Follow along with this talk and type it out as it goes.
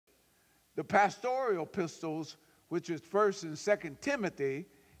The pastoral epistles, which is 1st and 2nd Timothy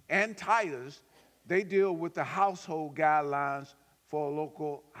and Titus, they deal with the household guidelines for a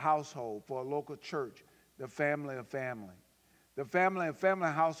local household, for a local church, the family of family. The family and family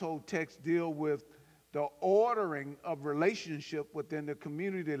household texts deal with the ordering of relationship within the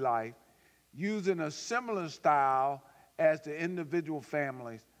community life using a similar style as the individual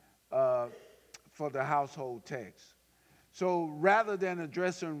families for the household text. So rather than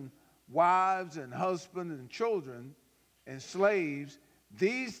addressing wives and husbands and children and slaves,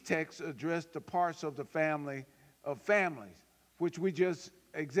 these texts address the parts of the family of families, which we just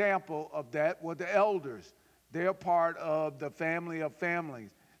example of that were the elders. They're part of the family of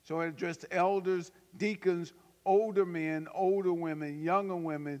families. So it addressed elders, deacons, older men, older women, younger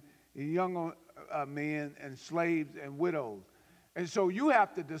men, and slaves and widows. And so you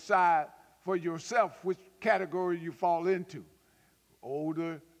have to decide for yourself which category you fall into.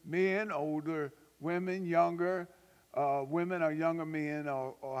 Older men, older women, younger women or younger men,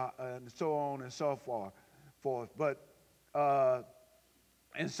 and so on and so forth. But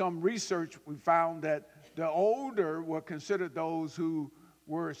in some research, we found that the older were considered those who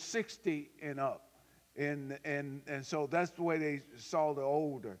were 60 and up. And so that's the way they saw the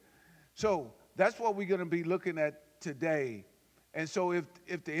older. So that's what we're going to be looking at today. And so if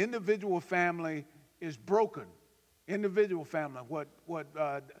the individual family is broken, individual family, what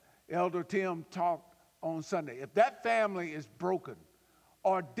Elder Tim talked on Sunday, if that family is broken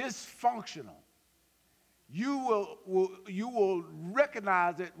or dysfunctional, you will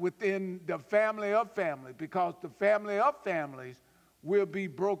recognize it within the family of families, because the family of families will be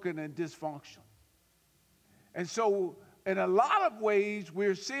broken and dysfunctional. And so in a lot of ways,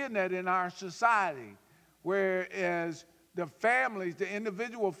 we're seeing that in our society, whereas the families, the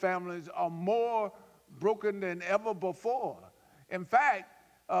individual families, are more broken than ever before. In fact,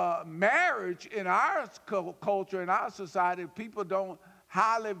 marriage in our culture, in our society, people don't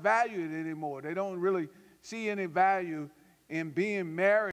highly value it anymore. They don't really see any value in being married